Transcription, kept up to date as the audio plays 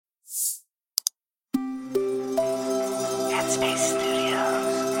Headspace Studios.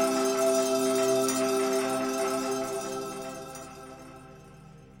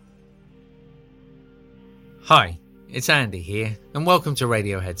 Hi, it's Andy here, and welcome to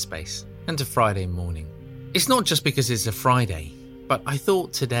Radio Headspace and to Friday morning. It's not just because it's a Friday, but I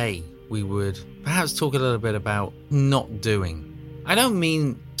thought today we would perhaps talk a little bit about not doing. I don't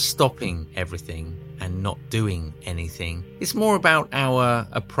mean stopping everything and not doing anything. It's more about our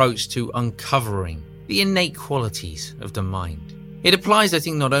approach to uncovering the innate qualities of the mind. It applies, I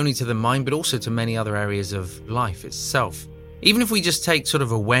think, not only to the mind, but also to many other areas of life itself. Even if we just take sort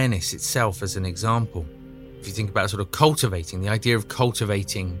of awareness itself as an example, if you think about sort of cultivating, the idea of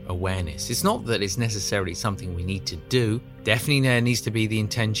cultivating awareness, it's not that it's necessarily something we need to do. Definitely there needs to be the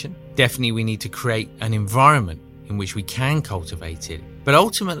intention. Definitely we need to create an environment in which we can cultivate it. But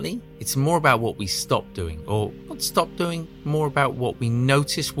ultimately, it's more about what we stop doing, or not stop doing, more about what we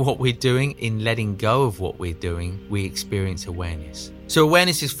notice what we're doing. In letting go of what we're doing, we experience awareness. So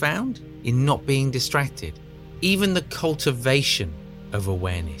awareness is found in not being distracted. Even the cultivation of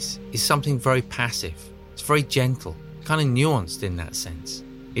awareness is something very passive. It's very gentle, kind of nuanced in that sense.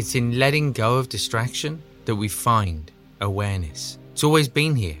 It's in letting go of distraction that we find awareness. It's always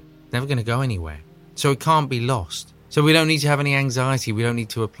been here, never going to go anywhere. So it can't be lost. So we don't need to have any anxiety. We don't need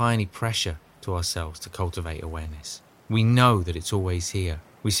to apply any pressure to ourselves to cultivate awareness. We know that it's always here.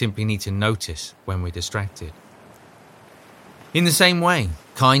 We simply need to notice when we're distracted. In the same way,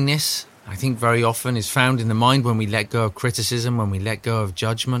 kindness, I think very often is found in the mind when we let go of criticism, when we let go of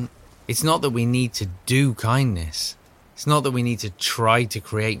judgment. It's not that we need to do kindness. It's not that we need to try to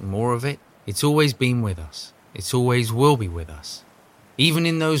create more of it. It's always been with us. It always will be with us. Even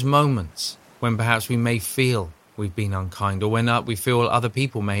in those moments when perhaps we may feel we've been unkind, or when we feel other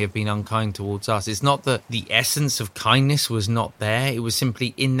people may have been unkind towards us. It's not that the essence of kindness was not there. It was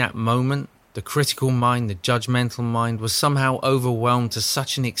simply in that moment, the critical mind, the judgmental mind was somehow overwhelmed to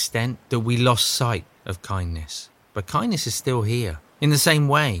such an extent that we lost sight of kindness. But kindness is still here. In the same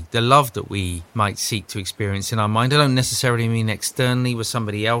way, the love that we might seek to experience in our mind, I don't necessarily mean externally with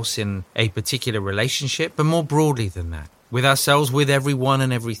somebody else in a particular relationship, but more broadly than that, with ourselves, with everyone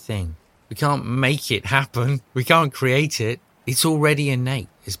and everything. We can't make it happen. We can't create it. It's already innate.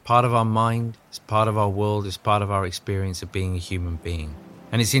 It's part of our mind. It's part of our world. It's part of our experience of being a human being.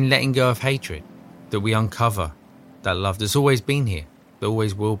 And it's in letting go of hatred that we uncover that love that's always been here, that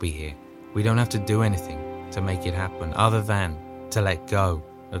always will be here. We don't have to do anything to make it happen other than to let go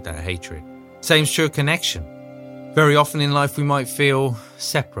of that hatred. Same's true of connection. Very often in life we might feel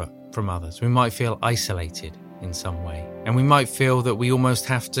separate from others. We might feel isolated in some way. And we might feel that we almost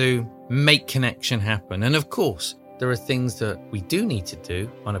have to make connection happen. And of course, there are things that we do need to do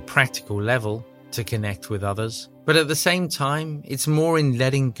on a practical level to connect with others. But at the same time, it's more in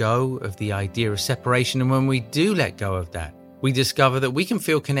letting go of the idea of separation. And when we do let go of that, we discover that we can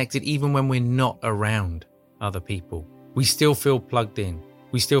feel connected even when we're not around other people. We still feel plugged in.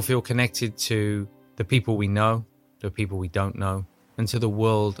 We still feel connected to the people we know, the people we don't know, and to the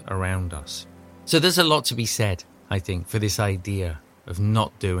world around us. So there's a lot to be said, I think, for this idea of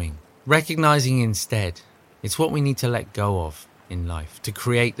not doing. Recognizing instead, it's what we need to let go of in life to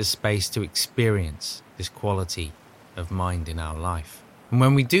create the space to experience this quality of mind in our life. And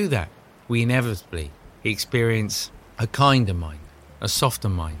when we do that, we inevitably experience a kinder mind, a softer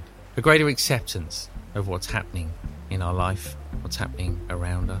mind, a greater acceptance of what's happening in our life, what's happening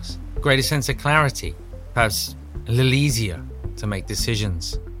around us, a greater sense of clarity, perhaps a little easier to make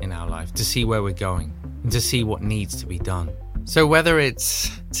decisions in our life, to see where we're going and to see what needs to be done. So whether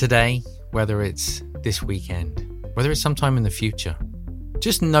it's today, whether it's this weekend, whether it's sometime in the future,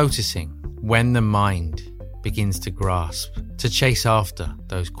 just noticing when the mind begins to grasp, to chase after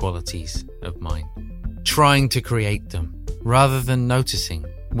those qualities of mind, trying to create them rather than noticing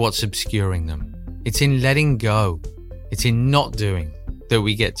what's obscuring them. It's in letting go, it's in not doing that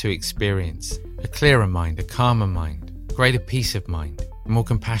we get to experience a clearer mind, a calmer mind, greater peace of mind, a more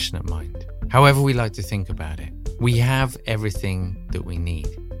compassionate mind. However we like to think about it, we have everything that we need.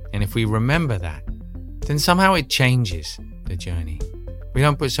 And if we remember that, then somehow it changes the journey. We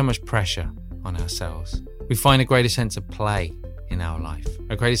don't put so much pressure on ourselves. We find a greater sense of play in our life,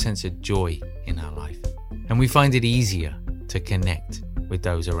 a greater sense of joy in our life. And we find it easier to connect with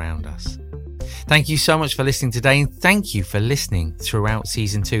those around us. Thank you so much for listening today, and thank you for listening throughout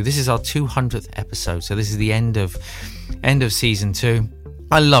season 2. This is our 200th episode, so this is the end of season 2.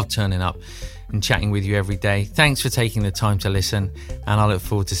 I love turning up and chatting with you every day. Thanks for taking the time to listen, and I look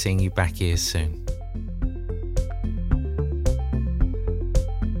forward to seeing you back here soon.